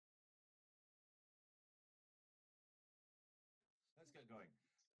going.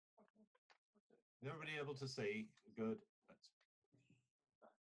 Is everybody able to see? Good.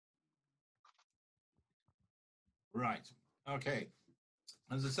 Right. Okay.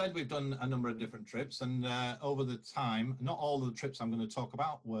 As I said, we've done a number of different trips, and over the time, not all of the trips I'm going to talk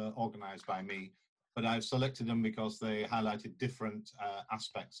about were organised by me, but I've selected them because they highlighted different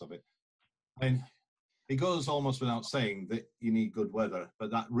aspects of it. And it goes almost without saying that you need good weather,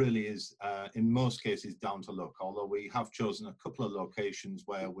 but that really is, in most cases, down to luck, although we have chosen a couple of locations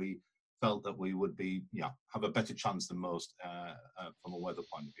where we felt that we would be, have a better chance than most from a weather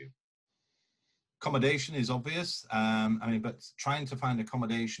point of view. Accommodation is obvious, but trying to find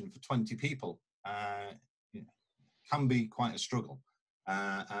accommodation for 20 people can be quite a struggle.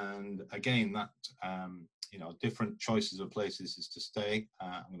 And again, that, different choices of places is to stay.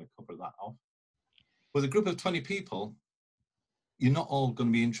 I'm going to cover that off. With a group of 20 people, you're not all going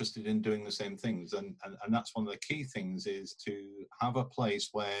to be interested in doing the same things. And that's one of the key things, is to have a place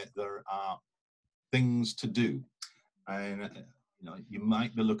where there are things to do. And you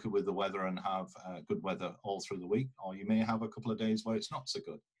might be lucky with the weather and have good weather all through the week, or you may have a couple of days where it's not so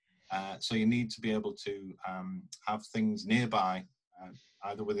good. So you need to be able to have things nearby,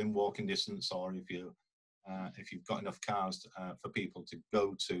 either within walking distance, or if you've got enough cars for people to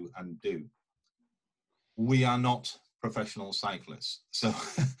go to and do. We are not professional cyclists, so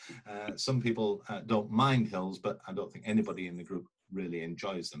some people don't mind hills, but I don't think anybody in the group really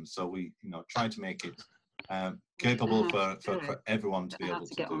enjoys them. So we, try to make it capable for everyone to be able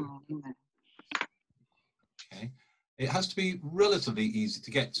to do. Okay, it has to be relatively easy to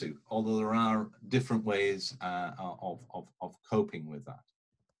get to, although there are different ways of coping with that.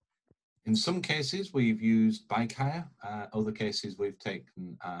 In some cases, we've used bike hire. Other cases, we've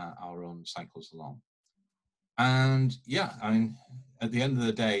taken our own cycles along. And at the end of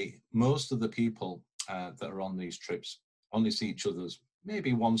the day, most of the people that are on these trips only see each other's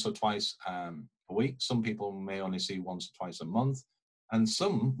maybe once or twice a week. Some people may only see once or twice a month, and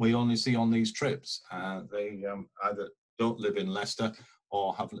some we only see on these trips. They either don't live in Leicester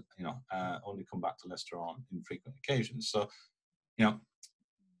or have only come back to Leicester on infrequent occasions. So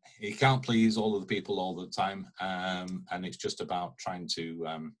you can't please all of the people all the time, and it's just about trying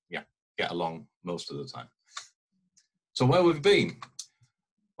to get along most of the time. So where we've been,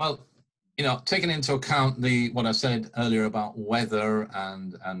 well, taking into account what I said earlier about weather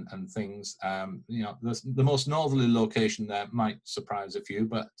and things, the most northerly location there might surprise a few,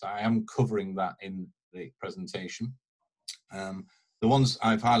 but I am covering that in the presentation. The ones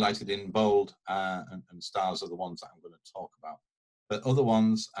I've highlighted in bold and stars are the ones that I'm going to talk about. But other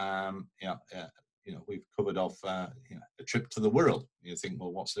ones, we've covered off a trip to the Wirral. You think,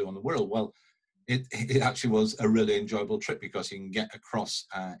 well, what's to do on the Wirral? Well, it actually was a really enjoyable trip because you can get across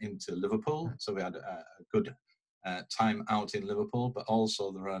into Liverpool. So we had a good time out in Liverpool, but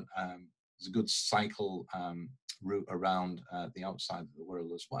also there's a good cycle route around the outside of the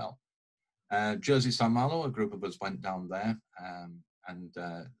Wirral as well. Jersey St Malo, a group of us went down there, and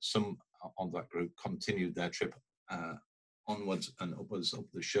some on that group continued their trip onwards and upwards up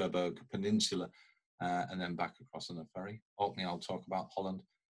the Cherbourg Peninsula, and then back across on a ferry. Orkney, I'll talk about. Holland.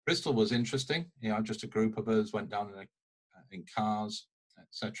 Bristol was interesting. Just a group of us went down in cars,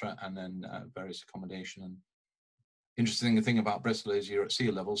 etc., and then various accommodation. And interesting thing about Bristol is you're at sea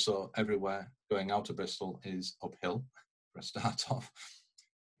level, so everywhere going out of Bristol is uphill for a start off.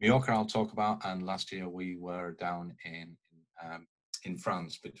 Mallorca I'll talk about, and last year we were down in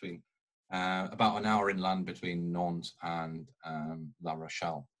France, between about an hour inland between Nantes and La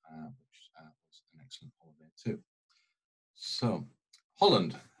Rochelle, which was an excellent holiday too. So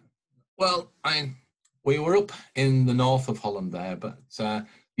Holland. Well, we were up in the north of Holland there, but the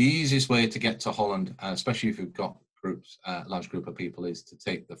easiest way to get to Holland, especially if you've got large group of people, is to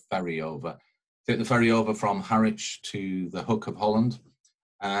take the ferry over. Take the ferry over from Harwich to the Hook of Holland.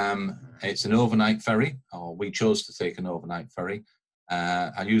 It's an overnight ferry, or we chose to take an overnight ferry.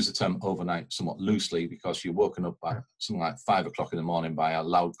 I use the term overnight somewhat loosely because you're woken up by something like 5 o'clock in the morning by a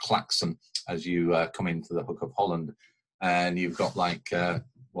loud klaxon as you come into the Hook of Holland. And you've got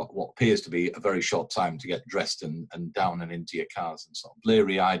what appears to be a very short time to get dressed and down and into your cars, and sort of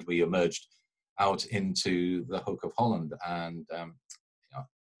bleary-eyed we emerged out into the Hook of Holland and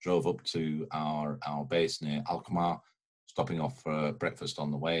drove up to our base near Alkmaar, stopping off for breakfast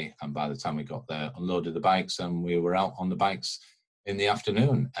on the way. And by the time we got there, unloaded the bikes and we were out on the bikes in the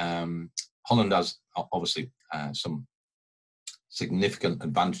afternoon. Holland has obviously some significant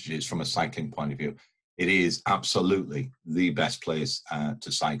advantages from a cycling point of view. It is absolutely the best place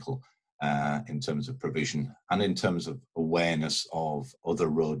to cycle in terms of provision and in terms of awareness of other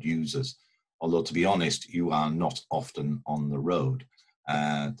road users. Although, to be honest, you are not often on the road.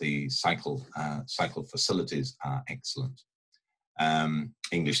 The cycle facilities are excellent.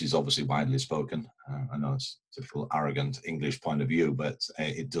 English is obviously widely spoken. I know it's typical arrogant English point of view, but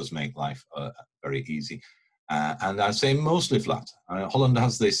it does make life very easy. And I'd say mostly flat. Holland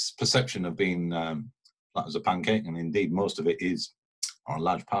has this perception of being flat as a pancake, and indeed most of it is, or a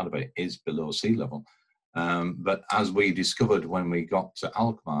large part of it is, below sea level. But as we discovered when we got to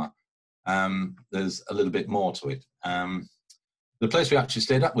Alkmaar, there's a little bit more to it. The place we actually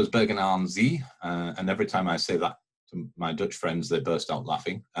stayed at was Bergen aan Zee, and every time I say that to my Dutch friends, they burst out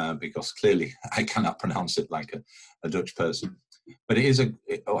laughing because clearly I cannot pronounce it like a Dutch person. But it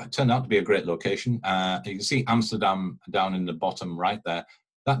turned out to be a great location. You can see Amsterdam down in the bottom right there.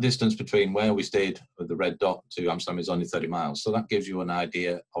 That distance between where we stayed with the red dot to Amsterdam is only 30 miles. So that gives you an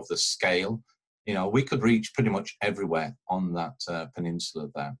idea of the scale. You know, we could reach pretty much everywhere on that peninsula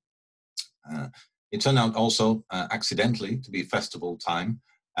there. It turned out also accidentally to be festival time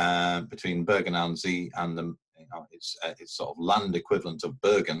between Bergen aan Zee and the, it's sort of land equivalent of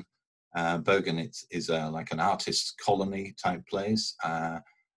Bergen. Bergen is like an artist's colony type place.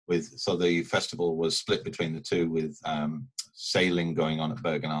 So the festival was split between the two, with sailing going on at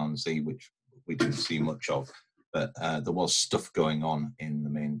Bergen aan Zee, which we didn't see much of, but there was stuff going on in the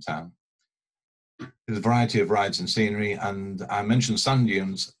main town. There's a variety of rides and scenery, and I mentioned sand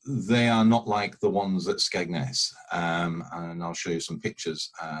dunes. They are not like the ones at Skegness, and I'll show you some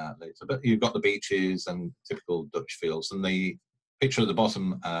pictures later. But you've got the beaches and typical Dutch fields, and the picture at the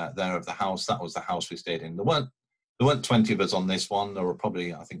bottom there of the house, that was the house we stayed in. There weren't 20 of us on this one. There were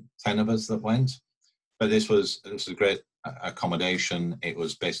probably, I think, 10 of us that went. But this was a great accommodation. It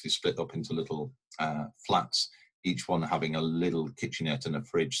was basically split up into little flats, each one having a little kitchenette and a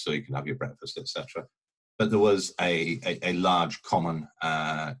fridge so you can have your breakfast, etc. But there was a large common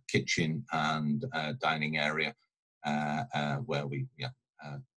kitchen and dining area where we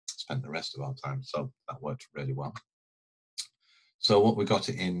spent the rest of our time. So that worked really well. So what we got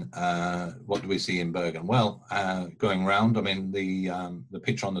in, what do we see in Bergen? Well, going round, I mean, the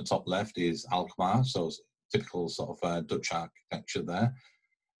picture on the top left is Alkmaar, so typical sort of Dutch architecture there.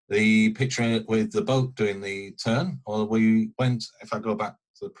 The picture with the boat doing the turn, or we went, if I go back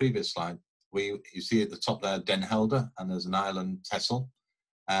to the previous slide, you see at the top there Den Helder, and there's an island, Texel.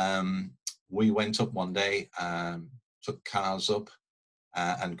 We went up one day, took cars up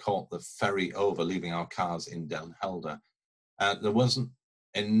and caught the ferry over, leaving our cars in Den Helder. There wasn't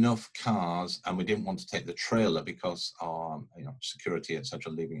enough cars, and we didn't want to take the trailer because of security,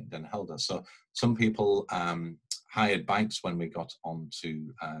 etc., leaving it Den Helder. So some people hired bikes when we got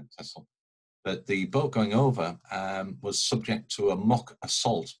onto Texel. But the boat going over was subject to a mock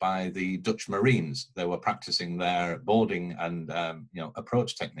assault by the Dutch Marines. They were practicing their boarding and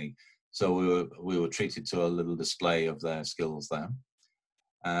approach technique. So we were treated to a little display of their skills there.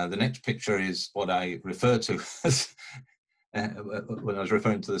 The next picture is what I refer to as when I was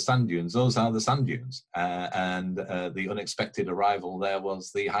referring to the sand dunes. Those are the sand dunes, and the unexpected arrival there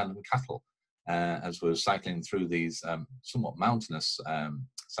was the Highland cattle. As we were cycling through these somewhat mountainous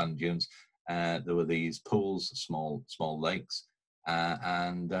sand dunes, there were these pools, small lakes,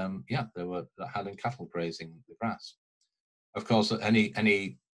 and there were Highland cattle grazing the grass. Of course,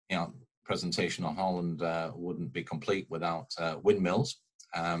 any presentation on Holland wouldn't be complete without windmills.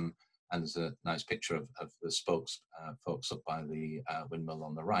 And there's a nice picture of the spokes folks up by the windmill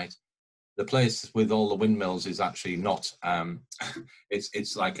on the right. The place with all the windmills is actually not.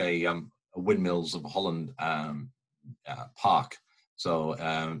 It's like a Windmills of Holland park. So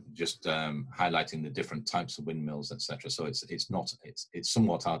just highlighting the different types of windmills, etc. So it's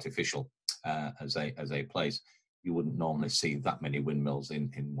somewhat artificial as a place. You wouldn't normally see that many windmills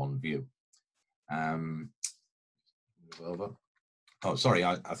in one view. Move over. Oh, sorry,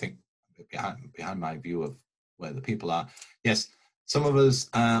 I think behind my view of where the people are. Yes, some of us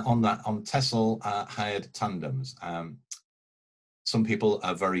on Texel hired tandems. Some people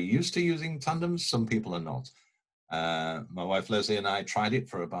are very used to using tandems, some people are not. My wife Leslie and I tried it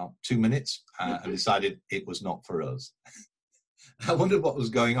for about 2 minutes and decided it was not for us. I wondered what was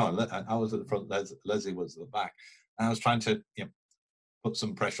going on. I was at the front, Leslie was at the back, and I was trying to put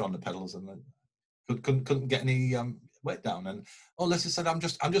some pressure on the pedals, and couldn't get any weight down. And Leslie said, I'm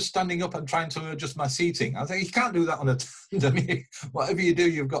just standing up and trying to adjust my seating. I was like, you can't do that on a tandem. Whatever you do,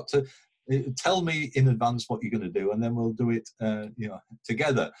 you've got to tell me in advance what you're going to do, and then we'll do it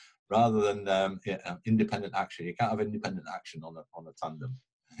together, rather than independent action. You can't have independent action on a tandem.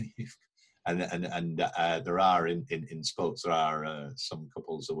 and there are in sports, there are some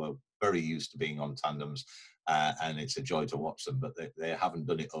couples who are very used to being on tandems, and it's a joy to watch them, but they haven't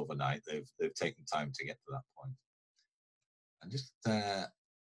done it overnight. They've taken time to get to that point. And just,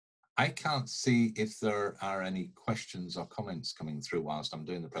 I can't see if there are any questions or comments coming through whilst I'm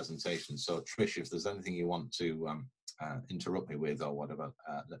doing the presentation. So Trish, if there's anything you want to interrupt me with or whatever,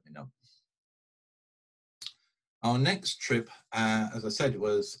 let me know. Our next trip, as I said,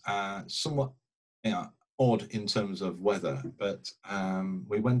 was somewhat odd in terms of weather, but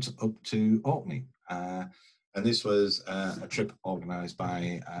we went up to Orkney. And this was a trip organised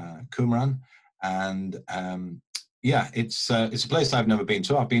by Qumran, and yeah, it's a place I've never been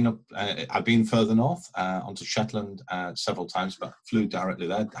to. I've been up, I've been further north onto Shetland several times, but flew directly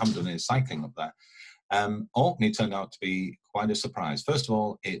there. Haven't done any cycling up there. Orkney turned out to be quite a surprise. First of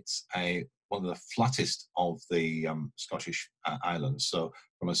all, it's one of the flattest of the Scottish islands, so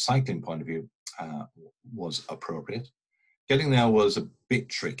from a cycling point of view, was appropriate. Getting there was a bit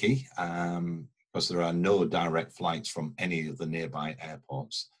tricky because there are no direct flights from any of the nearby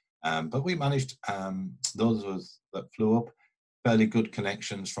airports. But we managed, those of us that flew up, fairly good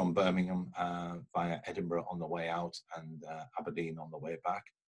connections from Birmingham via Edinburgh on the way out and Aberdeen on the way back.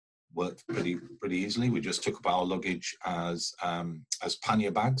 Worked pretty easily. We just took up our luggage as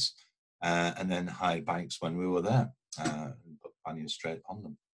pannier bags and then hired bikes when we were there and put panniers straight on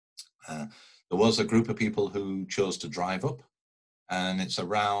them. There was a group of people who chose to drive up, and it's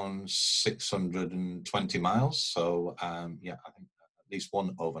around 620 miles. So yeah, I think at least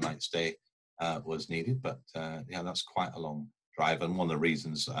one overnight stay was needed, but yeah, that's quite a long drive. And one of the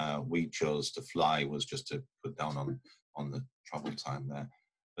reasons we chose to fly was just to cut down on the travel time there.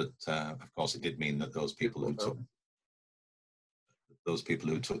 But of course, it did mean that those people who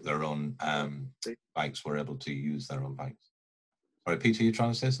took their own bikes were able to use their own bikes. Sorry, Peter, you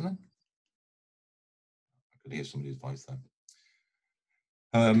trying to say something? I could hear somebody's voice there.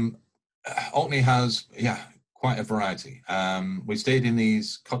 Orkney has, yeah, quite a variety. We stayed in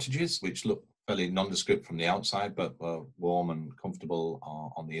these cottages, which look fairly nondescript from the outside, but were warm and comfortable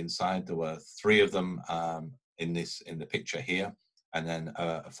on the inside. There were 3 of them in the picture here, and then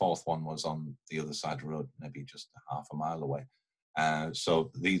a 4th one was on the other side of the road, maybe just half a mile away. So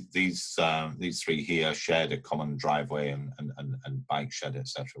these 3 here shared a common driveway and bike shed,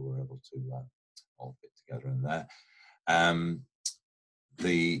 etc. Were able to all fit together in there.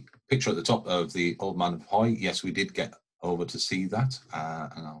 The picture at the top of the Old Man of Hoy, yes, we did get over to see that,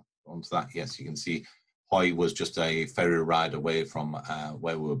 and I'll go on to that. Yes, you can see Hoy was just a ferry ride away from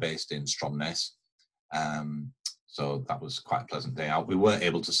where we were based in Stromness. So that was quite a pleasant day out. We weren't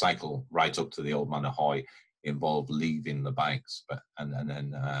able to cycle right up to the Old Man of Hoy. It involved leaving the bikes, and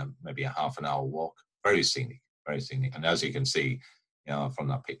then maybe a half an hour walk. Very scenic, very scenic. And as you can see, you know, from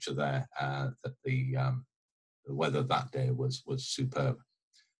that picture there, that the weather that day was superb.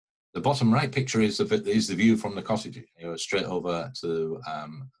 The bottom right picture is the view from the cottage, you know, straight over to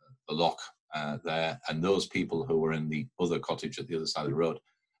the loch there, and those people who were in the other cottage at the other side of the road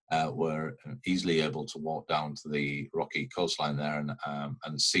were easily able to walk down to the rocky coastline there,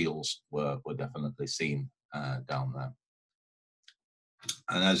 and seals were definitely seen down there.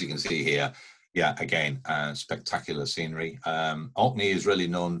 And as you can see here, yeah, again, spectacular scenery. Orkney is really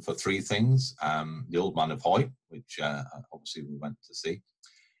known for 3 things. The Old Man of Hoy, which obviously we went to see.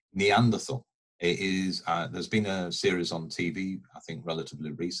 Neanderthal. It is, there's been a series on TV, I think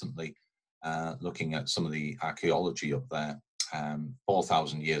relatively recently, looking at some of the archaeology up there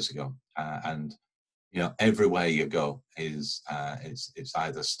 4,000 years ago. And you know, everywhere you go is it's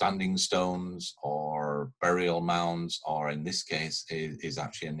either standing stones or burial mounds, or in this case is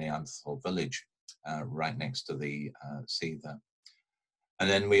actually a Neanderthal village right next to the sea there. And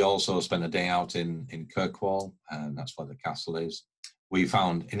then we also spent a day out in Kirkwall, and that's where the castle is. We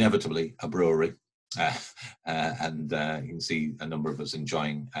found inevitably a brewery, and you can see a number of us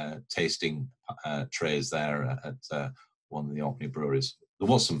enjoying tasting trays there at one of the Orkney breweries. There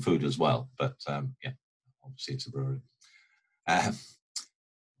was some food as well, but yeah, obviously it's a brewery. What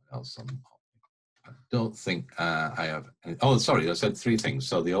else? I don't think I have. Oh, sorry, I said 3 things.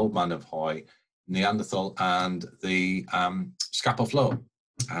 So the Old Man of Hoy, Neanderthal, and the Scapa Flow,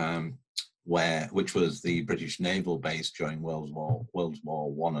 which was the British naval base during World War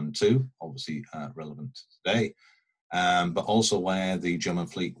I and II, obviously relevant today, but also where the German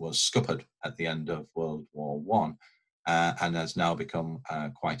fleet was scuppered at the end of World War I, and has now become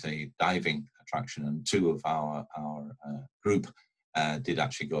quite a diving attraction. And 2 of our group did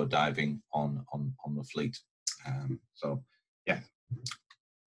actually go diving on the fleet. So yeah.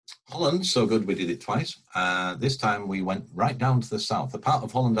 Holland, so good we did it twice. This time we went right down to the south. The part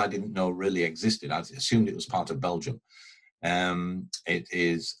of Holland I didn't know really existed. I assumed it was part of Belgium. It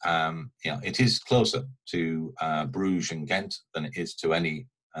is, you know, it is closer to Bruges and Ghent than it is to any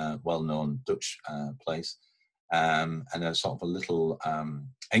well-known Dutch place. and a sort of a little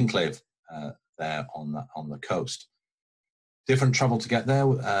enclave there on the coast. Different travel to get there.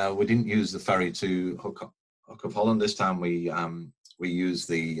 We didn't use the ferry to Hook of Holland this time. We used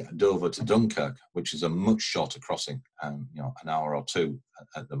the Dover to Dunkirk, which is a much shorter crossing, an hour or two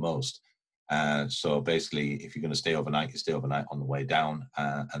at the most. So basically, if you're going to stay overnight, you stay overnight on the way down,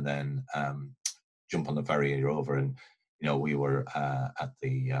 and then jump on the ferry and you're over. And we were at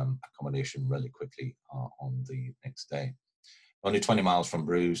the accommodation really quickly on the next day. Only 20 miles from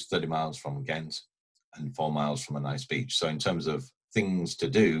Bruges, 30 miles from Ghent, and 4 miles from a nice beach. So in terms of things to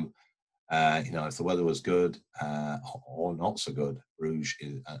do, if the weather was good or not so good, Bruges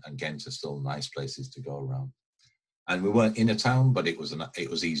and Ghent are still nice places to go around. And we weren't in a town, but it was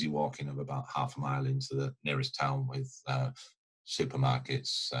easy walking of about half a mile into the nearest town with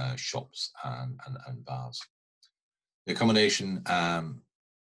supermarkets, shops, and bars. The accommodation, I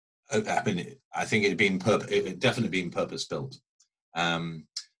think it had definitely been purpose-built.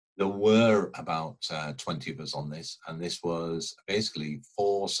 There were about 20 of us on this, and this was basically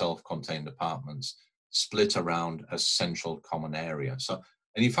 4 self-contained apartments split around a central common area. So,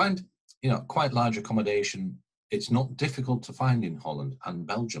 and you find, quite large accommodation. It's not difficult to find in Holland and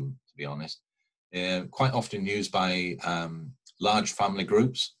Belgium, to be honest. Quite often used by large family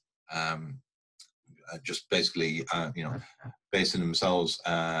groups, just basically, basing themselves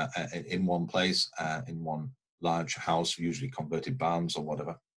in one place, in one large house, usually converted barns or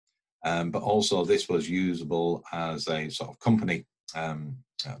whatever. But also this was usable as a sort of company, a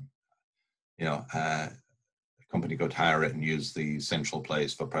company could hire it and use the central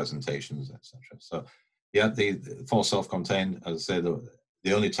place for presentations, etc. So yeah, the 4 self-contained, as I say,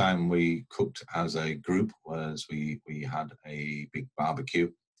 the only time we cooked as a group was we had a big barbecue,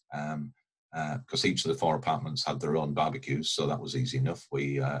 because each of the 4 apartments had their own barbecues, so that was easy enough.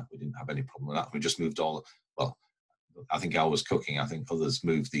 We didn't have any problem with that. We just moved I think I was cooking. I think others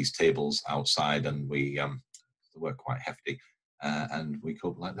moved these tables outside, and they were quite hefty, and we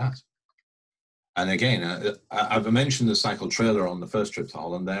cooked like that. And again, I've mentioned the cycle trailer on the first trip to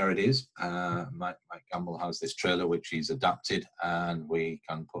Holland. There it is. Mike Gamble has this trailer which he's adapted, and we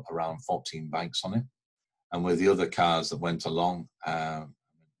can put around 14 bikes on it. And with the other cars that went along,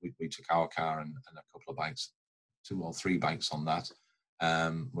 we took our car and a couple of bikes, 2 or 3 bikes on that.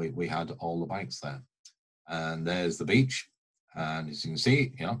 We had all the bikes there. And there's the beach, and as you can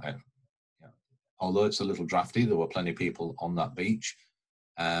see, although it's a little drafty, there were plenty of people on that beach.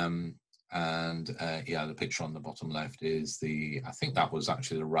 The picture on the bottom left is I think that was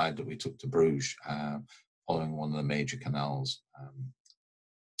actually the ride that we took to Bruges, following one of the major canals.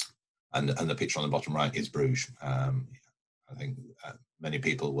 And the picture on the bottom right is Bruges. I think many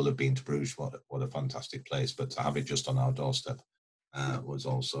people will have been to Bruges. What a fantastic place! But to have it just on our doorstep was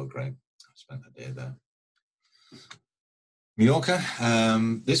also great. I spent a day there. Mallorca,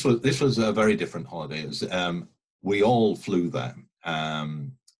 this was a very different holiday. We all flew there,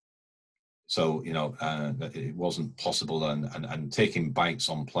 so it wasn't possible. And taking bikes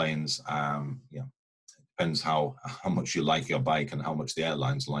on planes, depends how much you like your bike and how much the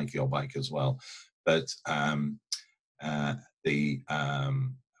airlines like your bike as well. But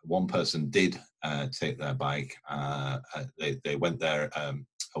one person did take their bike. They went there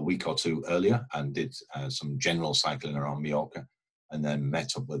a week or 2 earlier and did some general cycling around Mallorca, and then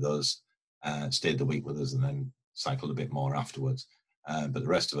met up with us, stayed the week with us, and then cycled a bit more afterwards. But the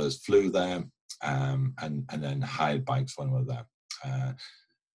rest of us flew there and then hired bikes when we were there.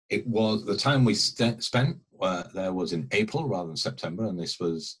 It was the time we spent there was in April rather than September, and this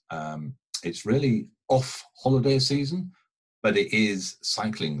was it's really off holiday season, but it is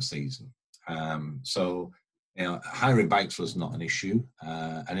cycling season. So hiring bikes was not an issue,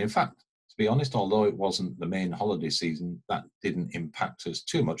 and in fact, to be honest, although it wasn't the main holiday season, that didn't impact us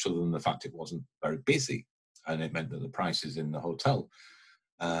too much, other than the fact it wasn't very busy, and it meant that the prices in the hotel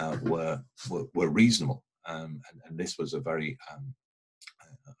were reasonable, and this was a very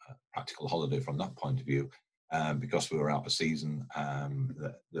practical holiday from that point of view, because we were out of season.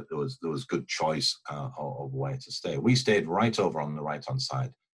 There was good choice of where to stay. We stayed right over on the right hand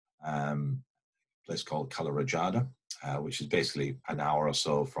side, a place called Kerridge, which is basically an hour or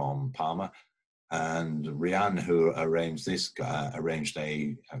so from Palma. And Rianne, who arranged this, arranged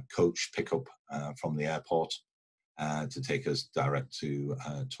a coach pickup from the airport to take us direct to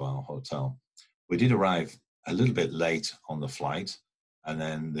our hotel. We did arrive a little bit late on the flight, and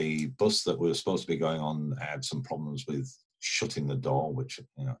then the bus that we were supposed to be going on had some problems with shutting the door, which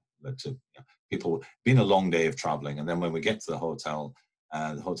led to people being a long day of traveling. And then when we get to the hotel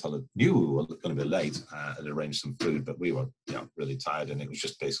knew we were going to be late, had arranged some food, but we were really tired, and it was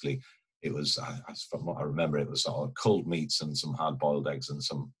just basically it was, from what I remember, it was sort of cold meats and some hard-boiled eggs and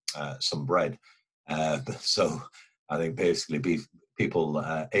some bread. So I think basically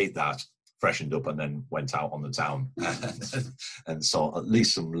people ate that, freshened up, and then went out on the town and saw at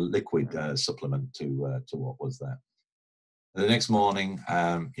least some liquid supplement to what was there. The next morning,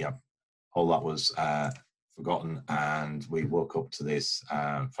 yeah, all that was forgotten, and we woke up to this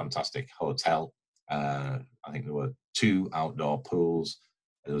fantastic hotel. I think there were 2 outdoor pools.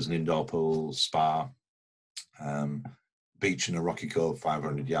 There was an indoor pool, spa, beach in a rocky cove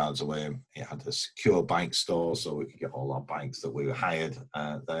 500 yards away. It had a secure bike store, so we could get all our bikes that we were hired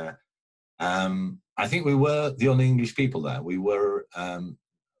there. I think we were the only English people there. We were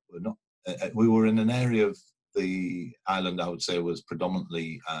not. We were in an area of the island, I would say, was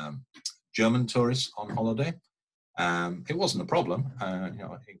predominantly German tourists on holiday. It wasn't a problem. You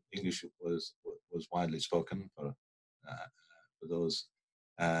know, English was widely spoken for those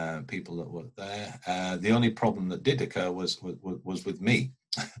people that were there. The only problem that did occur was with me,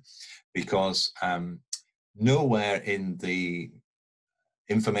 because nowhere in the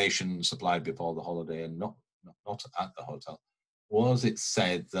information supplied before the holiday, and not at the hotel, was it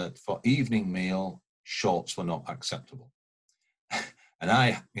said that for evening meal, shorts were not acceptable.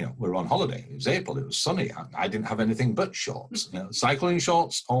 And we're on holiday. It was April. It was sunny. I didn't have anything but shorts. Cycling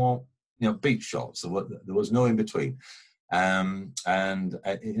shorts or beach shorts. There was no in between. The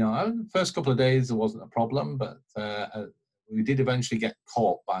first couple of days there wasn't a problem, but we did eventually get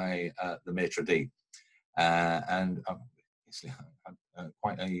caught by the maitre d', and obviously had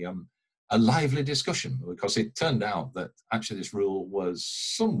quite a lively discussion, because it turned out that actually this rule was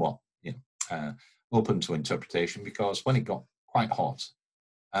somewhat open to interpretation, because when it got quite hot,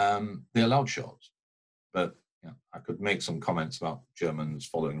 they allowed shorts. But I could make some comments about Germans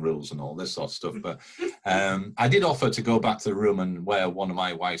following rules and all this sort of stuff. But I did offer to go back to the room and wear one of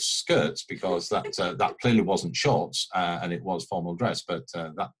my wife's skirts, because that clearly wasn't shorts, and it was formal dress. But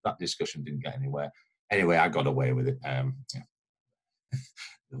that discussion didn't get anywhere. Anyway, I got away with it.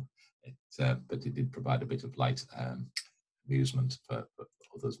 But it did provide a bit of light amusement for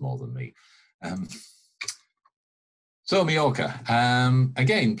others more than me. So Mallorca,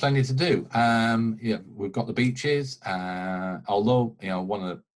 again, plenty to do. We've got the beaches. Although one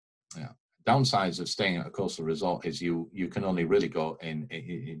of the downsides of staying at a coastal resort is you can only really go in.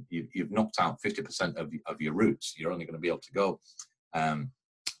 You've knocked out 50% of your routes. You're only going to be able to go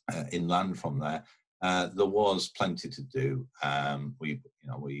inland from there. There was plenty to do.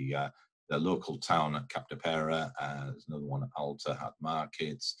 The local town at Capdepera, there's another one at Alta, had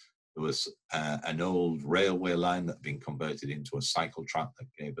markets. There was an old railway line that had been converted into a cycle track that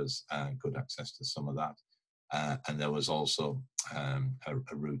gave us good access to some of that. And there was also a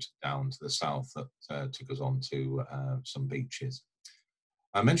route down to the south that took us on to some beaches.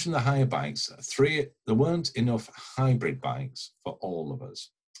 I mentioned the hire bikes. There weren't enough hybrid bikes for all of us.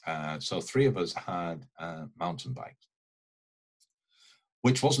 So 3 of us had mountain bikes,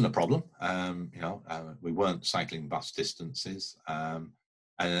 which wasn't a problem. We weren't cycling vast distances.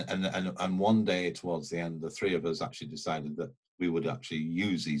 And one day towards the end, the 3 of us actually decided that we would actually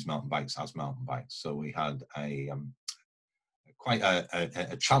use these mountain bikes as mountain bikes. So we had quite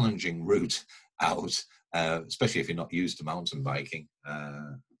a challenging route out, especially if you're not used to mountain biking.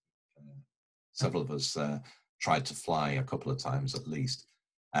 Several of us tried to fly a couple of times at least.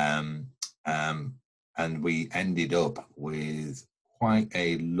 And we ended up with quite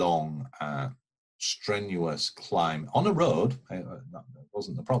a long, strenuous climb on a road. That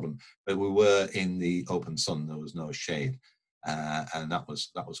wasn't the problem, but we were in the open sun. There was no shade, and that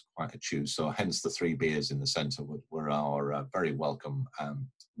was quite a choose. So hence the 3 beers in the centre were our very welcome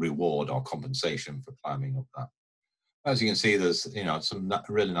reward or compensation for climbing up that. As you can see, there's some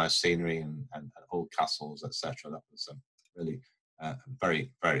really nice scenery and old castles, etc. That was really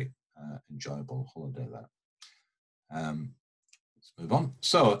very, very enjoyable holiday there. Let's move on.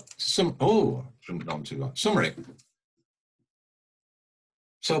 So jumping on to that summary.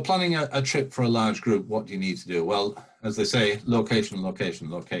 So planning a trip for a large group, what do you need to do? Well, as they say, location, location,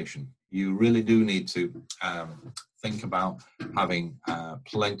 location. You really do need to think about having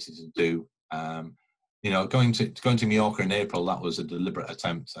plenty to do. Going to Mallorca in April, that was a deliberate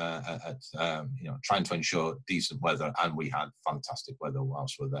attempt at trying to ensure decent weather, and we had fantastic weather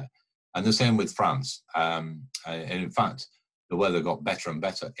whilst we were there. And the same with France. And in fact, the weather got better and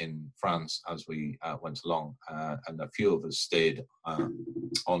better in France as we went along, and a few of us stayed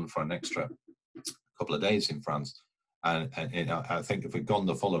on for an extra couple of days in France. And I think if we'd gone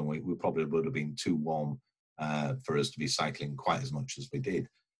the following week, we probably would have been too warm for us to be cycling quite as much as we did.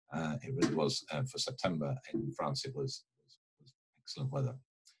 It really was, for September in France, it was excellent weather.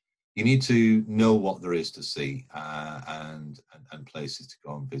 you need to know what there is to see, and places to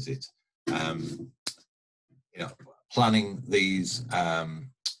go and visit. You know, planning these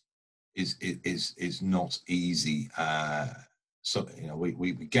is not easy. So you know,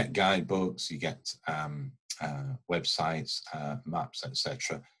 we get guidebooks, you get websites, maps,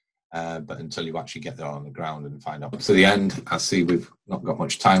 etc. But until you actually get there on the ground and find out. To the end, I see we've not got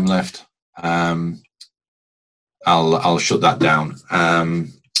much time left. I'll shut that down.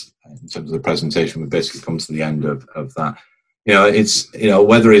 In terms of the presentation, we basically come to the end of that. You know, it's, you know,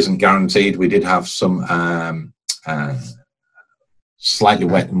 weather isn't guaranteed. We did have some slightly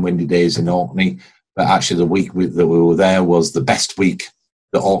wet and windy days in Orkney, but actually the week that we were there was the best week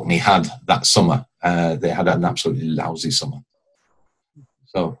that Orkney had that summer. They had an absolutely lousy summer.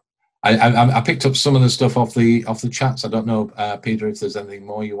 So I picked up some of the stuff off the chats. I don't know, Peter, if there's anything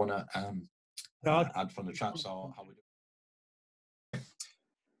more you want to add from the chats, or how we do.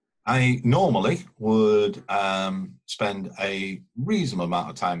 I normally would spend a reasonable amount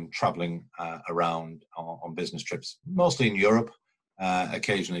of time traveling around on business trips, mostly in Europe,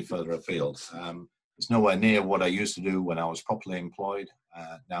 occasionally further afield. It's nowhere near what I used to do when I was properly employed.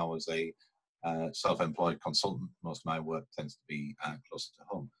 Now as a self-employed consultant, most of my work tends to be closer to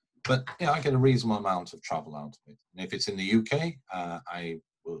home. But yeah, I get a reasonable amount of travel out of it. And if it's in the UK, I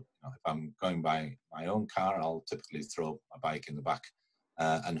will, you know, if I'm going by my own car, I'll typically throw my bike in the back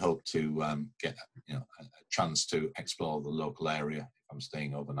and hope to get, you know, a chance to explore the local area if I'm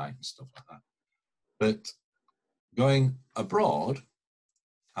staying overnight and stuff like that. But going abroad,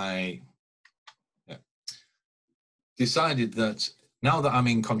 I decided that now that I'm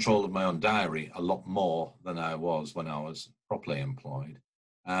in control of my own diary a lot more than I was when I was properly employed,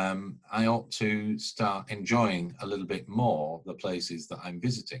 I ought to start enjoying a little bit more the places that I'm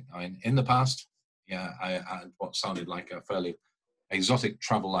visiting. I mean, in the past, yeah, I had what sounded like a fairly exotic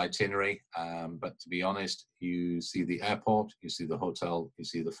travel itinerary, but to be honest, you see the airport, you see the hotel, you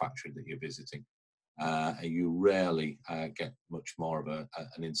see the factory that you're visiting. You rarely get much more of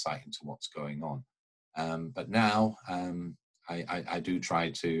an insight into what's going on. But now I do try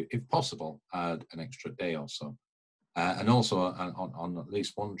to, if possible, add an extra day or so. And also on at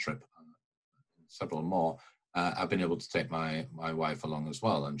least one trip, several more, I've been able to take my wife along as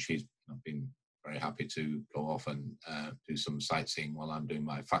well, and she's been very happy to go off and do some sightseeing while I'm doing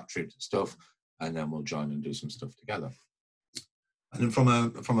my factory stuff, and then we'll join and do some stuff together. And then from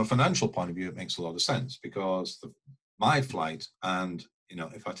a financial point of view, it makes a lot of sense, because my flight, and you know,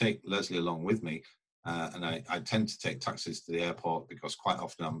 if I take Leslie along with me, and I tend to take taxis to the airport, because quite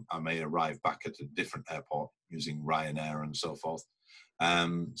often I may arrive back at a different airport using Ryanair and so forth.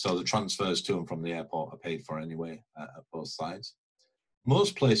 So the transfers to and from the airport are paid for anyway at both sides.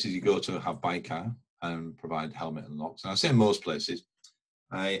 Most places you go to have bike hire and provide helmet and locks. And I say most places.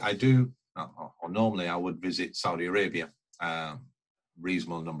 I do, or normally I would visit Saudi Arabia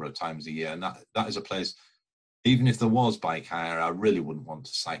reasonable number of times a year, and that is a place, even if there was bike hire, I really wouldn't want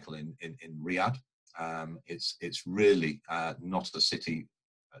to cycle in Riyadh. It's really not a city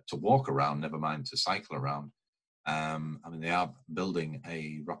to walk around, never mind to cycle around. I mean, they are building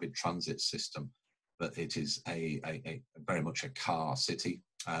a rapid transit system, but it is a very much a car city.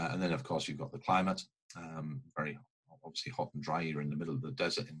 And then, of course, you've got the climate, very obviously hot and dry. You're in the middle of the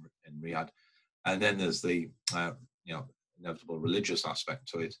desert in Riyadh. And then there's the you know, inevitable religious aspect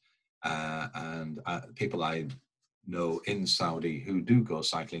to it. And people I know in Saudi who do go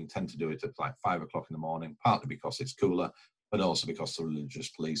cycling tend to do it at like 5 o'clock in the morning, partly because it's cooler, but also because the religious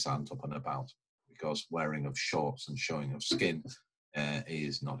police aren't up and about, because wearing of shorts and showing of skin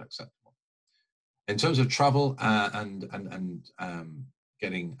is not acceptable. In terms of travel and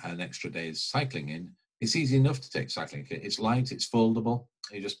getting an extra day's cycling in, it's easy enough to take cycling kit. It's light, it's foldable.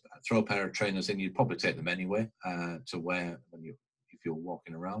 You just throw a pair of trainers in. You'd probably take them anyway to wear if you're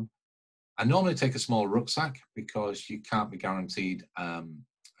walking around. I normally take a small rucksack, because you can't be guaranteed a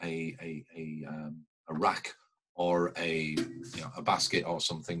rack or a basket or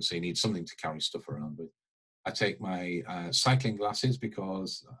something, so you need something to carry stuff around with. I take my cycling glasses,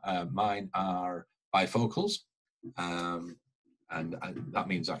 because mine are bifocals, and that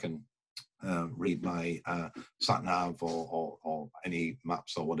means I can read my sat nav or any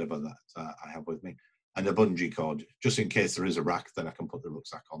maps or whatever that I have with me, and a bungee cord, just in case there is a rack. Then I can put the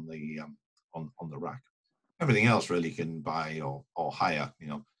rucksack on the on the rack. Everything else really you can buy or hire. You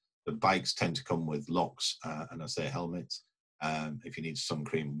know, the bikes tend to come with locks and I say helmets. If you need sun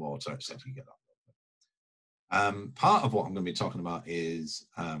cream, water, etc., you get that. Part of what I'm going to be talking about is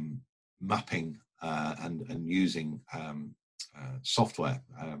mapping and using software.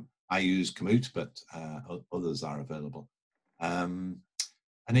 I use Komoot, but others are available.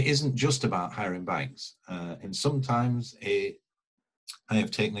 And it isn't just about hiring bikes. And sometimes I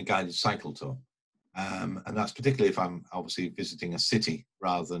have taken a guided cycle tour. And that's particularly if I'm obviously visiting a city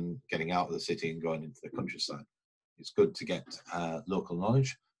rather than getting out of the city and going into the countryside. It's good to get local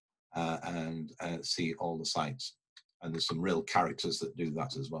knowledge and see all the sites. And there's some real characters that do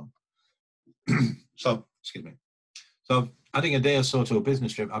that as well. So, excuse me. So adding a day or so to a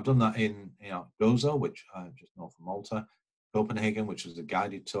business trip, I've done that in Gozo, which just north of Malta, Copenhagen, which was a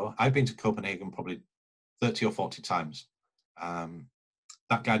guided tour. I've been to Copenhagen probably 30 or 40 times.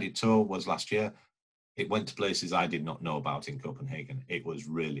 That guided tour was last year. It went to places I did not know about in Copenhagen. It was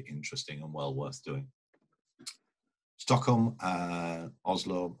really interesting and well worth doing. Stockholm,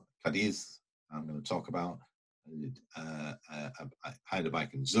 Oslo, Cadiz, I'm going to talk about. I hired a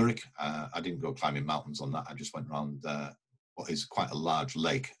bike in Zurich. I didn't go climbing mountains on that. I just went around what is quite a large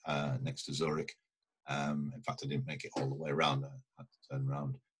lake next to Zurich. In fact, I didn't make it all the way around. I had to turn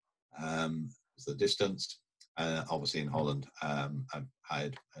around. The distance. Obviously in Holland, I've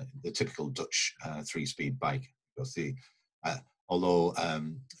hired the typical Dutch 3-speed bike, because although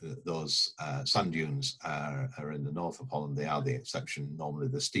those sand dunes are in the north of Holland, they are the exception. Normally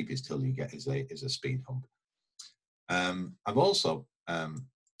the steepest hill you get is a speed hump. I've also, sorry,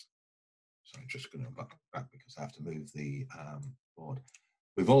 just going to back because I have to move the board.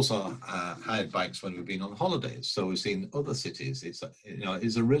 We've also hired bikes when we've been on holidays, so we've seen other cities. It's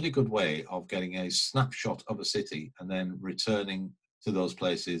a really good way of getting a snapshot of a city and then returning to those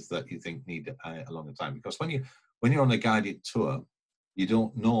places that you think need a longer time. Because when you're on a guided tour, you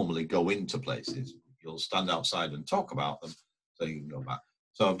don't normally go into places. You'll stand outside and talk about them, so you can go back.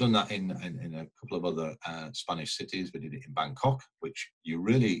 So I've done that in a couple of other Spanish cities. We did it in Bangkok, which you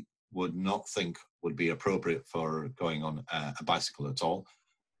really would not think would be appropriate for going on a bicycle at all.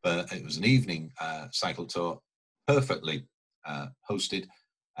 But it was an evening cycle tour, perfectly hosted.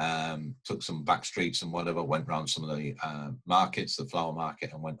 Took some back streets and whatever, went around some of the markets, the flower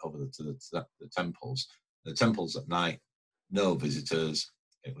market, and went over to the temples. The temples at night, no visitors.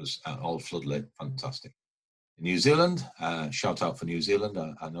 It was all floodlit, fantastic. In New Zealand, shout out for New Zealand.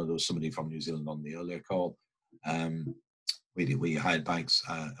 I know there was somebody from New Zealand on the earlier call. We hired bikes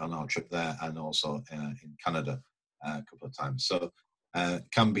on our trip there, and also in Canada a couple of times. So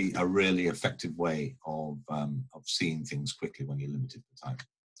can be a really effective way of seeing things quickly when you're limited for time.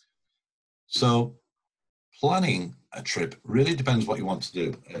 So planning a trip really depends what you want to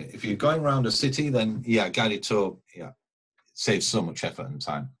do. If you're going around a city, then yeah, guided tour, yeah, it saves so much effort and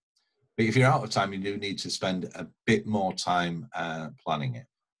time. But if you're out of time, you do need to spend a bit more time planning it.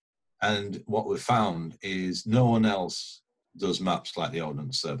 And what we've found is no one else does maps like the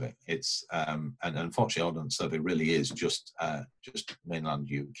Ordnance Survey. It's and unfortunately, Ordnance Survey really is just mainland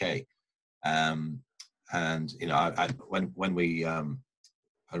UK. And when we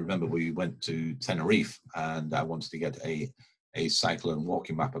I remember we went to Tenerife, and I wanted to get a cycle and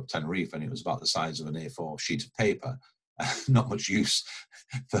walking map of Tenerife, and it was about the size of an A4 sheet of paper. Not much use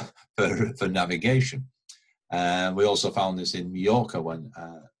for navigation. We also found this in Mallorca when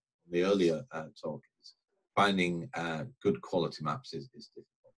the earlier talk is finding good quality maps is difficult.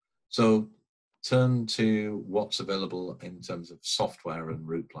 So turn to what's available in terms of software and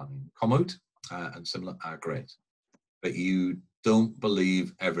route planning. Komoot and similar are great, but you don't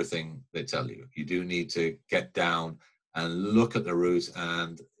believe everything they tell you. You do need to get down and look at the route,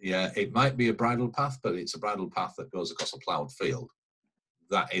 and yeah, it might be a bridle path, but it's a bridle path that goes across a ploughed field.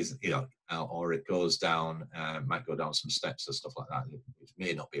 That is, or it goes down, might go down some steps and stuff like that, which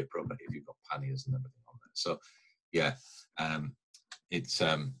may not be appropriate if you've got panniers and everything on there. So, yeah,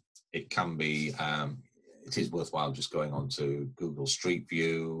 it can be, it is worthwhile just going on to Google Street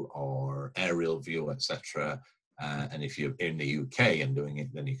View or Aerial View, etc. And if you're in the UK and doing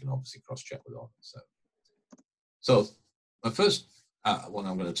it, then you can obviously cross-check with all this. So the first one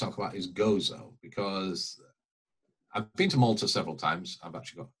I'm going to talk about is Gozo, because I've been to Malta several times. I've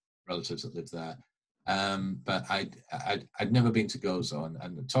actually got relatives that live there, but I'd never been to Gozo.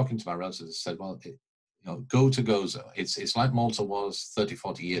 And talking to my relatives, I said, well, go to Gozo. It's like Malta was 30,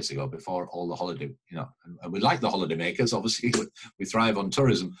 40 years ago, before all the holiday, and we like the holiday makers. Obviously, we thrive on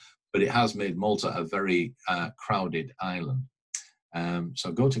tourism, but it has made Malta a very crowded island.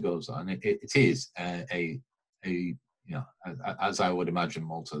 So go to Gozo, and it is as I would imagine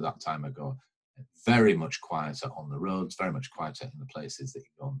Malta that time ago, very much quieter on the roads, very much quieter in the places that you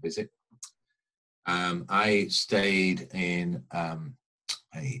go and visit. I stayed in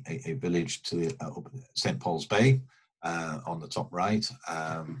a village to St. Paul's Bay on the top right.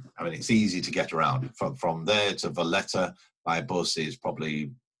 I mean, it's easy to get around. From there to Valletta by bus is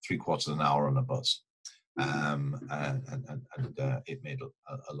probably 3/4 of an hour on a bus. it made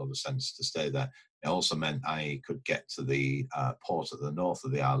a lot of sense to stay there. It also meant I could get to the port at the north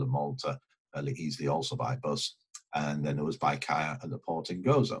of the Isle of Malta fairly easily, also by bus, and then it was by car at the port in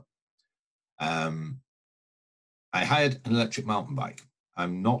Gozo. I hired an electric mountain bike.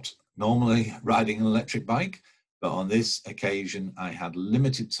 I'm not normally riding an electric bike, but on this occasion I had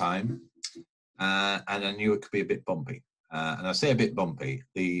limited time, and I knew it could be a bit bumpy. And I say a bit bumpy.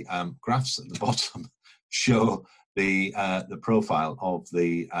 The graphs at the bottom show the profile of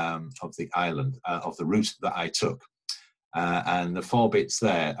the island, of the route that I took. And the 4 bits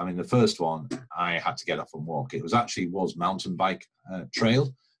there, I mean, the first one, I had to get off and walk. It was mountain bike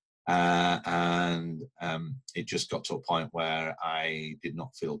trail. And it just got to a point where I did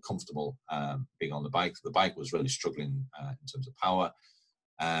not feel comfortable being on the bike. The bike was really struggling in terms of power.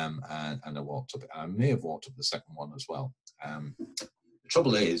 And I walked up. I may have walked up the second one as well. The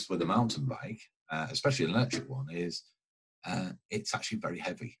trouble is with a mountain bike, especially an electric one, is it's actually very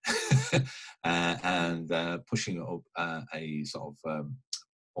heavy. And pushing it up a sort of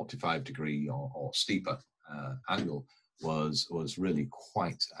 45-degree or steeper angle was really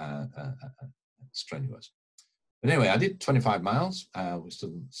quite strenuous. But anyway, I did 25 miles, which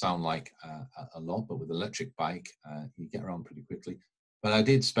doesn't sound like a lot, but with an electric bike, you get around pretty quickly. But I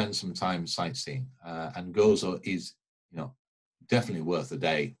did spend some time sightseeing, and Gozo is, definitely worth a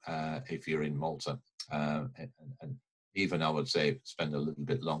day if you're in Malta, and even I would say spend a little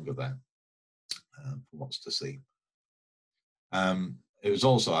bit longer there for what's to see. It was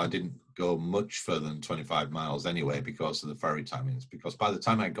also, I didn't go much further than 25 miles anyway because of the ferry timings, because by the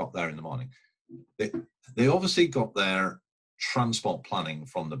time I got there in the morning, they obviously got their transport planning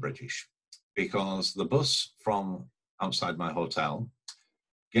from the British, because the bus from outside my hotel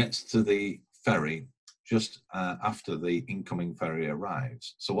gets to the ferry just after the incoming ferry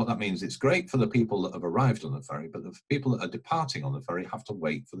arrives. So what that means, it's great for the people that have arrived on the ferry, but the people that are departing on the ferry have to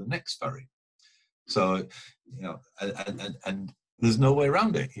wait for the next ferry. So, and there's no way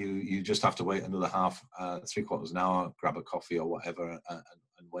around it. You just have to wait another half, 3/4 an hour, grab a coffee or whatever,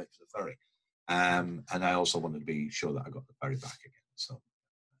 and wait for the ferry. And I also wanted to be sure that I got the ferry back again. So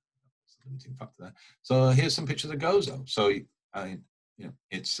that's the limiting factor there. So here's some pictures of Gozo. So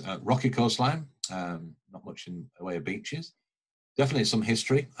it's a rocky coastline, not much in the way of beaches. Definitely some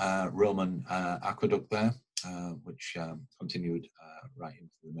history. Roman aqueduct there, which continued right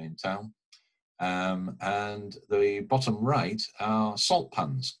into the main town. And the bottom right are salt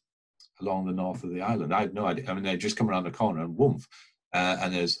pans along the north of the island. I had no idea. I mean, they just come around the corner and woof.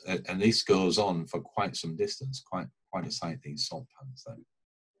 And this goes on for quite some distance, quite a sight, these salt pans there.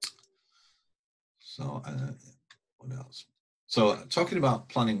 So what else? So talking about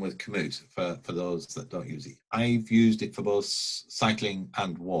planning with Komoot, for those that don't use it, I've used it for both cycling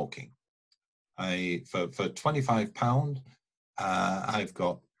and walking. For £25, I've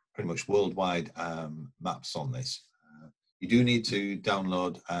got pretty much worldwide maps on this. You do need to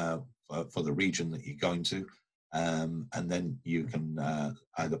download for the region that you're going to, and then you can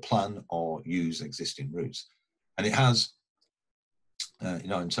either plan or use existing routes. And it has,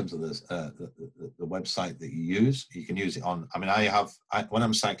 in terms of the website that you use, you can use it on. I mean, when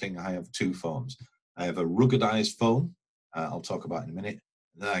I'm cycling, I have 2 phones. I have a ruggedized phone, I'll talk about in a minute,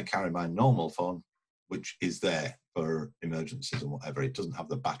 and then I carry my normal phone, which is there for emergencies and whatever. It doesn't have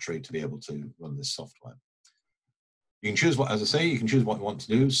the battery to be able to run this software. You can choose what, as I say, you can choose what you want to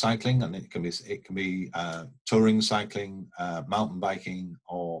do, cycling, and it can be touring cycling, mountain biking,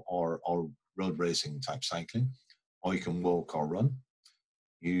 or road racing type cycling, or you can walk or run.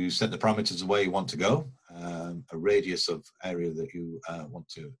 You set the parameters of where you want to go, a radius of area that you want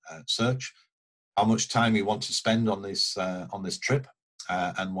to search, how much time you want to spend on this trip,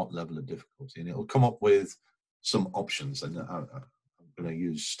 and what level of difficulty. And it will come up with some options. And I'm going to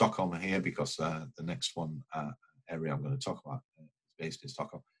use Stockholm here because the next one area I'm going to talk about is based in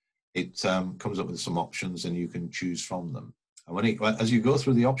Stockholm. It comes up with some options, and you can choose from them. And as you go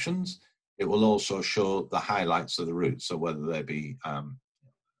through the options, it will also show the highlights of the route. So whether they be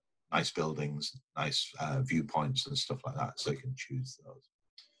nice buildings, nice viewpoints and stuff like that, so you can choose those.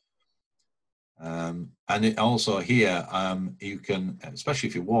 And it also here, you can, especially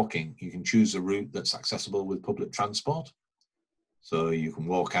if you're walking, you can choose a route that's accessible with public transport. So you can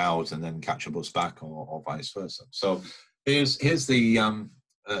walk out and then catch a bus back, or vice versa. So here's the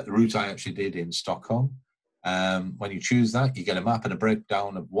route I actually did in Stockholm. When you choose that, you get a map and a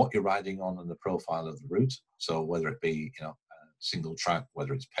breakdown of what you're riding on and the profile of the route. So whether it be single track,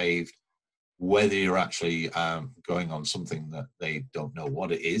 whether it's paved, whether you're actually going on something that they don't know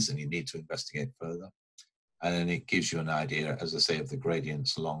what it is and you need to investigate further. and it gives you an idea, as I say, of the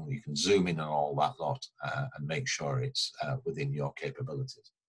gradients along. You can zoom in on all that lot and make sure it's within your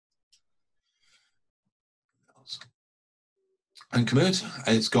capabilities. And Komoot,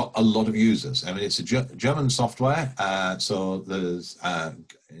 it's got a lot of users. I mean, it's a German software, so there's,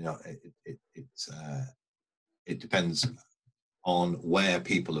 you know, it depends on where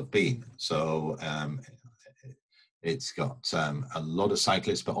people have been. So it's got a lot of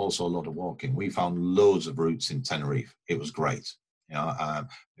cyclists, but also a lot of walking. We found loads of routes in Tenerife. It was great, you know,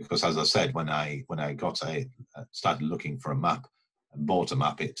 because as I said, when I started looking for a map and bought a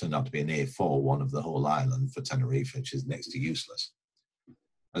map, it turned out to be an A4 one of the whole island for Tenerife, which is next to useless.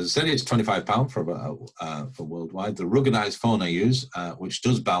 As I said, it's £25 for worldwide. The ruggedized phone I use, which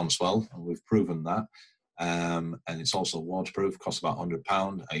does bounce well, and we've proven that. And it's also waterproof, costs about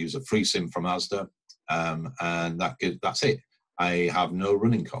 £100. I use a free SIM from Asda, and that's it. I have no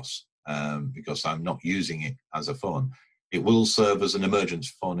running costs because I'm not using it as a phone. It will serve as an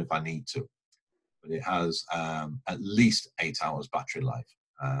emergency phone if I need to, but it has at least 8 hours battery life,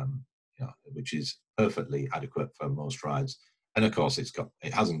 you know, which is perfectly adequate for most rides. And of course, it's got a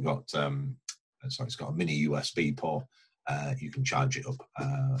mini USB port. You can charge it up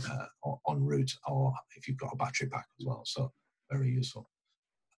en route, or if you've got a battery pack as well. So very useful.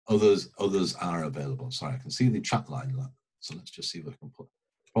 Others are available. Sorry, I can see the chat line. So let's just see if I can put.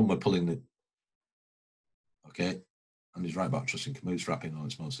 When we're pulling the. Okay, and he's right about trusting Komoot's wrapping. Oh,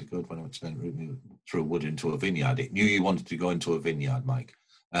 it's mostly good. When I went to spend through wood into a vineyard, it knew you wanted to go into a vineyard, Mike.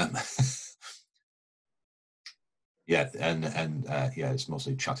 Yeah, and yeah, it's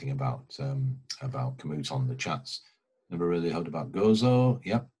mostly chatting about Komoot on the chats. Never really heard about Gozo.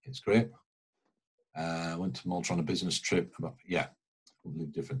 Yep, it's great. Went to Malta on a business trip. Probably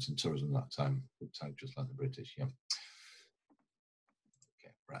difference in tourism that time. Good time, just like the British. Yeah.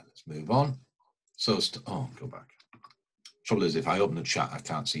 Okay, right. Let's move on. So, go back. Trouble is, if I open the chat, I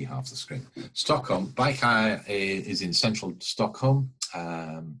can't see half the screen. Stockholm. Bike hire is in central Stockholm.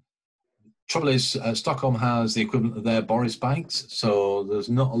 Trouble is, Stockholm has the equivalent of their Boris bikes, so there's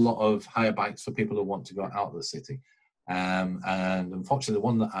not a lot of hire bikes for people who want to go out of the city. And unfortunately, the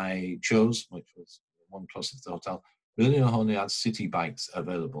one that I chose, which was one closest to the hotel, really only had city bikes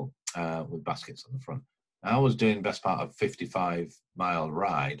available with baskets on the front. I was doing best part of 55-mile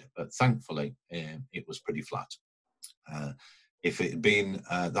ride, but thankfully it was pretty flat. If it had been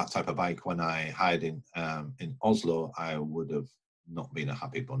that type of bike when I hired in Oslo, I would have not been a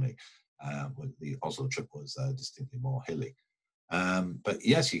happy bunny. The Oslo trip was distinctly more hilly. But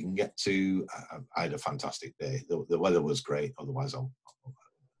yes, you can get to, I had a fantastic day. The weather was great, otherwise I wouldn't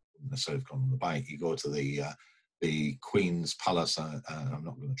necessarily have gone on the bike. You go to the Queen's Palace, I'm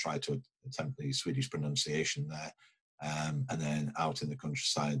not going to try to attempt the Swedish pronunciation there, and then out in the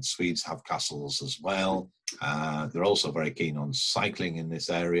countryside, Swedes have castles as well. They're also very keen on cycling in this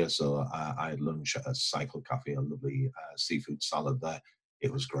area, so I had lunch at a cycle cafe, a lovely seafood salad there.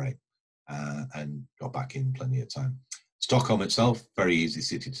 It was great, and got back in plenty of time. Stockholm itself, very easy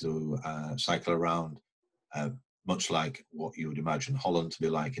city to cycle around, much like what you would imagine Holland to be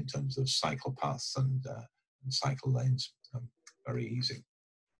like in terms of cycle paths and cycle lanes. Very easy.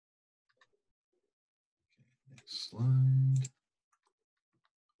 Okay, next slide.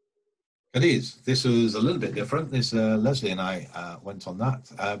 It is. This was a little bit different. This Leslie and I went on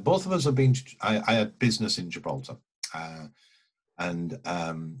that. Both of us have been. I had business in Gibraltar, and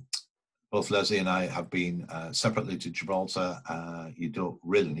both Leslie and I have been separately to Gibraltar. You don't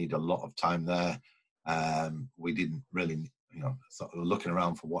really need a lot of time there. We didn't really, thought we were looking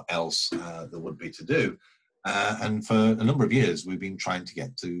around for what else there would be to do. And for a number of years, we've been trying to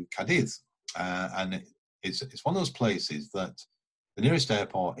get to Cadiz. And it's one of those places that the nearest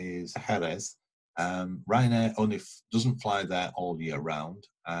airport is Jerez. Ryanair only doesn't fly there all year round.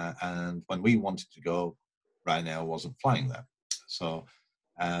 And when we wanted to go, Ryanair wasn't flying there. So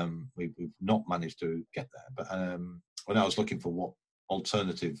we've not managed to get there. But when I was looking for what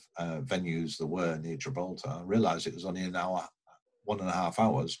alternative venues there were near Gibraltar, I realized it was only an hour, 1.5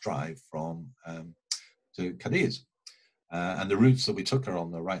 hours drive from to Cadiz. And the routes that we took are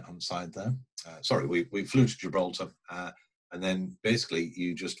on the right-hand side there. Sorry, we flew to Gibraltar, and then basically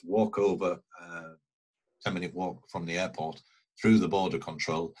you just walk over, 10-minute walk from the airport through the border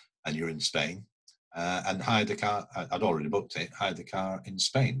control, and you're in Spain. And hired the car. I'd already booked it. Hired the car in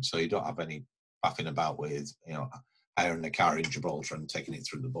Spain, so you don't have any faffing about with hiring a car in Gibraltar and taking it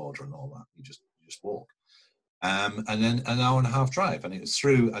through the border and all that. You just walk, and then an hour and a half drive, and it was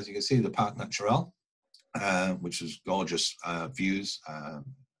through, as you can see, the Parc Natural, which was gorgeous views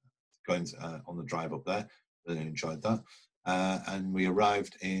going on the drive up there. Really enjoyed that. and we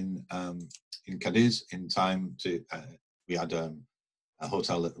arrived in Cadiz in time to. We had a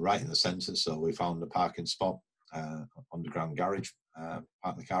hotel right in the centre, so we found a parking spot, underground garage,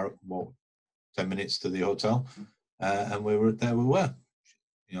 parked the car up, walked 10 minutes to the hotel, and we were there. We were,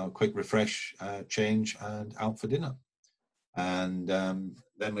 quick refresh, change, and out for dinner. And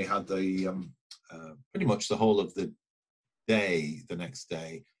then we had the pretty much the whole of the day the next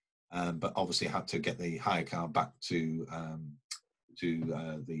day, but obviously had to get the hire car back to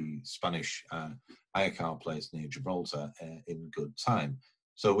the Spanish hire car place near Gibraltar in good time.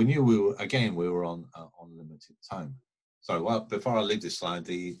 So we knew we were on limited time. So before I leave this slide,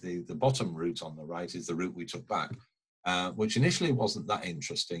 the bottom route on the right is the route we took back, which initially wasn't that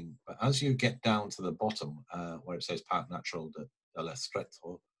interesting, but as you get down to the bottom where it says Parque Natural del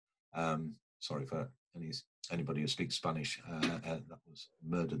Estrecho, sorry for anybody who speaks Spanish, that was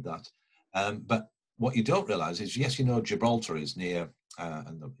murdered that. But what you don't realise is, yes, Gibraltar is near,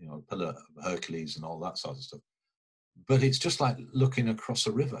 and the Pillar of Hercules and all that sort of stuff. But it's just like looking across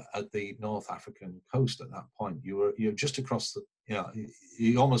a river at the North African coast at that point. You're just across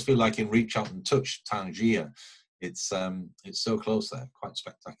you almost feel like you can reach out and touch Tangier. It's so close there. Quite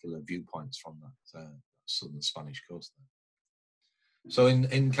spectacular viewpoints from that southern Spanish coast there. So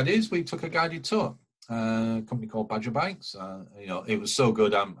in Cadiz, we took a guided tour. A company called Badger Bikes. It was so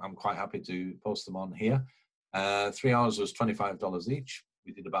good. I'm quite happy to post them on here. 3 hours was $25 each.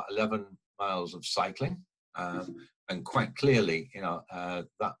 We did about 11 miles of cycling, and quite clearly,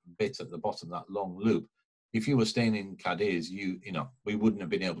 that bit at the bottom, that long loop. If you were staying in Cadiz, we wouldn't have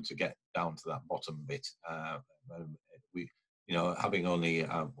been able to get down to that bottom bit. Having only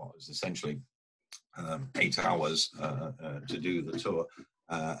what was essentially 8 hours to do the tour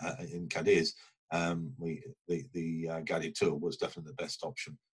in Cadiz. The guided tour was definitely the best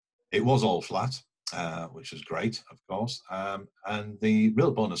option. It was all flat, which was great, of course. And the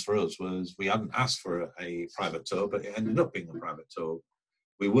real bonus for us was we hadn't asked for a private tour, but it ended up being a private tour.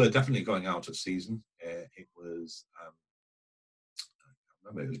 We were definitely going out of season. It was, I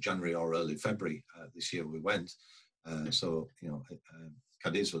remember it was January or early February this year we went. So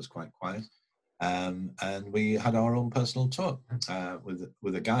Cadiz was quite quiet. And we had our own personal tour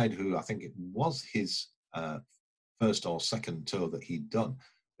with a guide who I think it was his first or second tour that he'd done,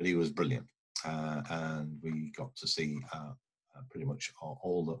 but he was brilliant. And we got to see pretty much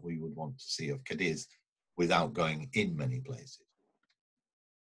all that we would want to see of Cadiz without going in many places.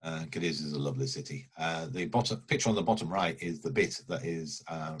 Cadiz is a lovely city. The picture on the bottom right is the bit that is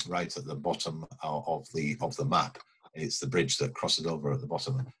right at the bottom of the map. It's the bridge that crosses over at the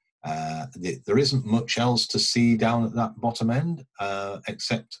bottom. There isn't much else to see down at that bottom end,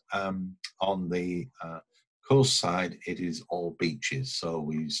 except on the coast side, it is all beaches. So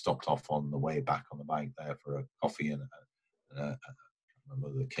we stopped off on the way back on the bike there for a coffee and I can't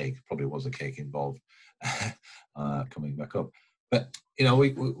remember the cake. Probably was a cake involved coming back up. But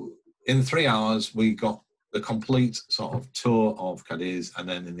we in 3 hours we got the complete sort of tour of Cadiz, and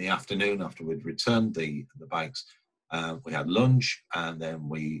then in the afternoon, after we'd returned the bikes, we had lunch, and then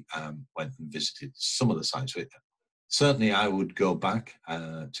we went and visited some of the sites. Certainly, I would go back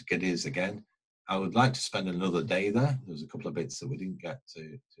to Cadiz again. I would like to spend another day there. There's a couple of bits that we didn't get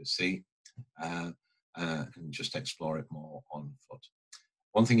to see, and just explore it more on foot.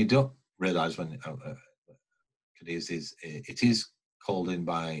 One thing you don't realise when Cadiz is, it is called in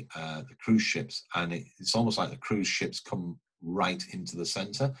by the cruise ships, and it's almost like the cruise ships come right into the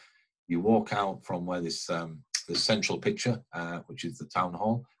centre. You walk out from where this the central picture, which is the town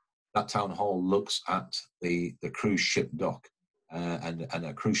hall. That town hall looks at the cruise ship dock, and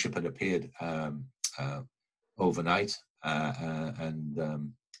a cruise ship had appeared overnight,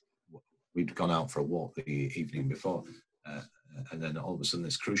 and we'd gone out for a walk the evening before, and then all of a sudden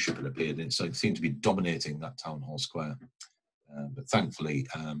this cruise ship had appeared, and so it seemed to be dominating that town hall square. But thankfully,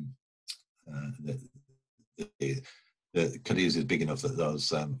 the Cadiz is big enough that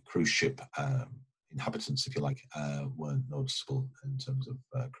those cruise ship inhabitants, if you like, weren't noticeable in terms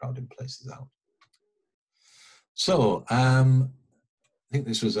of crowding places out. So I think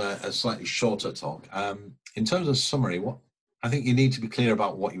this was a slightly shorter talk. In terms of summary, I think you need to be clear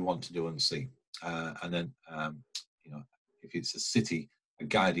about what you want to do and see, and then if it's a city, a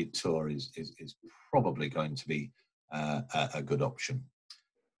guided tour is probably going to be a good option.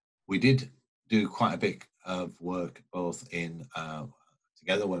 We did do quite a bit of work both in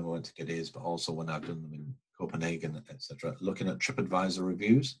together when we went to Cadiz, but also when I've done them in Copenhagen, etc., looking at TripAdvisor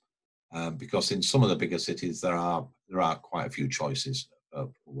reviews, because in some of the bigger cities there are quite a few choices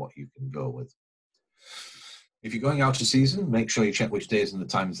of what you can go with. If you're going out of season, make sure you check which days and the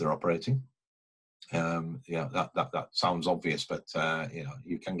times they're operating. Yeah, that sounds obvious, but you know,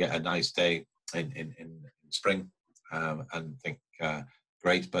 you can get a nice day in spring and think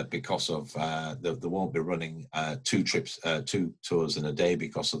great, but because of they won't be running two tours in a day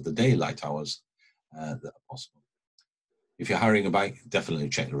because of the daylight hours that are possible. If you're hiring a bike, definitely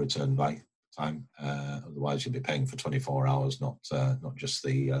check the return bike time. Otherwise, you'll be paying for 24 hours, not just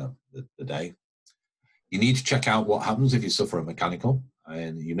the day. You need to check out what happens if you suffer a mechanical,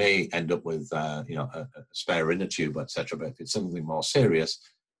 and you may end up with you know, a spare inner tube, etc. But if it's something more serious,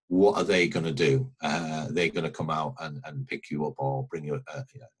 what are they going to do? They're going to come out and pick you up or bring you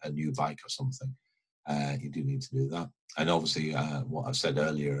a new bike or something. You do need to do that. And obviously, what I've said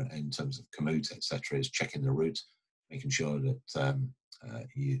earlier in terms of commute, etc., is checking the route, making sure that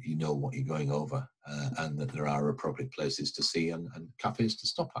you know what you're going over, and that there are appropriate places to see and cafes to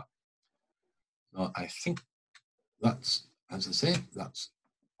stop at. So I think that's, as I say, that's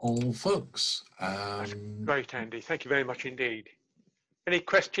all, folks. That's great, Andy. Thank you very much indeed. Any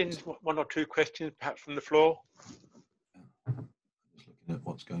questions? One or two questions, perhaps from the floor? Just looking at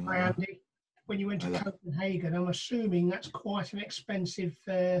what's going on. Hi, Andy. When you went to Copenhagen, I'm assuming that's quite an expensive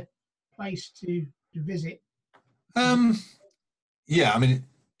place to visit. Yeah, I mean,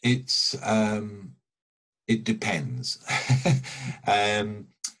 it's it depends. I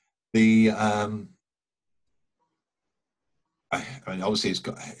mean, obviously,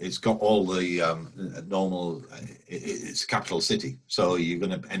 it's got all the normal. It's a capital city, so you're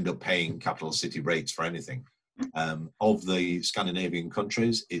going to end up paying capital city rates for anything. Of the Scandinavian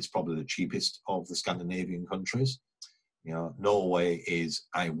countries, it's probably the cheapest of the Scandinavian countries. You know, Norway is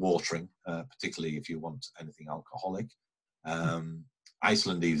eye-watering, particularly if you want anything alcoholic.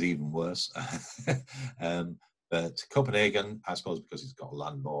 Iceland is even worse. But Copenhagen, I suppose, because it's got a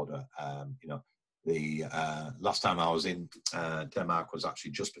land border, you know. The last time I was in Denmark was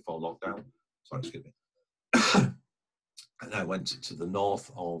actually just before lockdown. Sorry, excuse me. And I went to the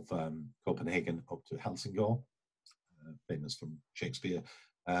north of Copenhagen up to Helsingør, famous from Shakespeare,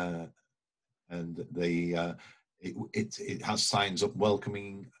 and it has signs up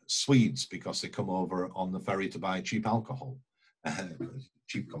welcoming Swedes because they come over on the ferry to buy cheap alcohol,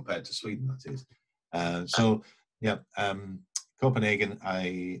 cheap compared to Sweden, that is. So yeah, Copenhagen,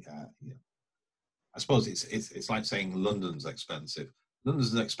 I suppose it's like saying London's expensive.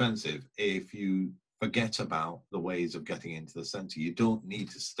 London's expensive if you forget about the ways of getting into the centre. You don't need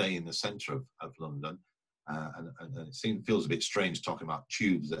to stay in the centre of London, and it feels a bit strange talking about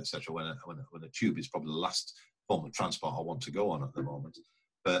tubes, etc. When a tube is probably the last form of transport I want to go on at the moment.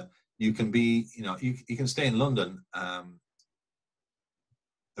 But you can be, you know, you can stay in London a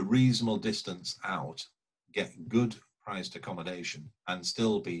reasonable distance out, get good priced accommodation, and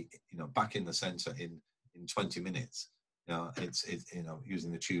still be, you know, back in the centre in 20 minutes. You know, it's you know,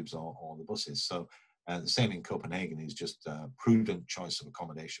 using the tubes or the buses. So the same in Copenhagen is just prudent choice of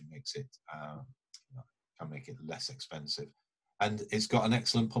accommodation makes it you know, can make it less expensive, and it's got an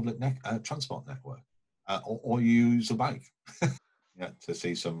excellent public transport network, or use a bike. Yeah, to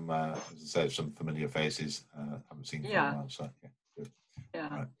see some as I said, some familiar faces I haven't seen for a while. So yeah, good.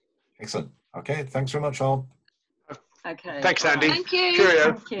 Yeah. Right. Excellent. Okay, thanks very much, all. Okay. Thanks, Andy. Right. Thank you.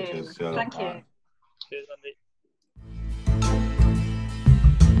 Cheerio. Thank you. Cheers, Thank you. bye. Cheers, Andy.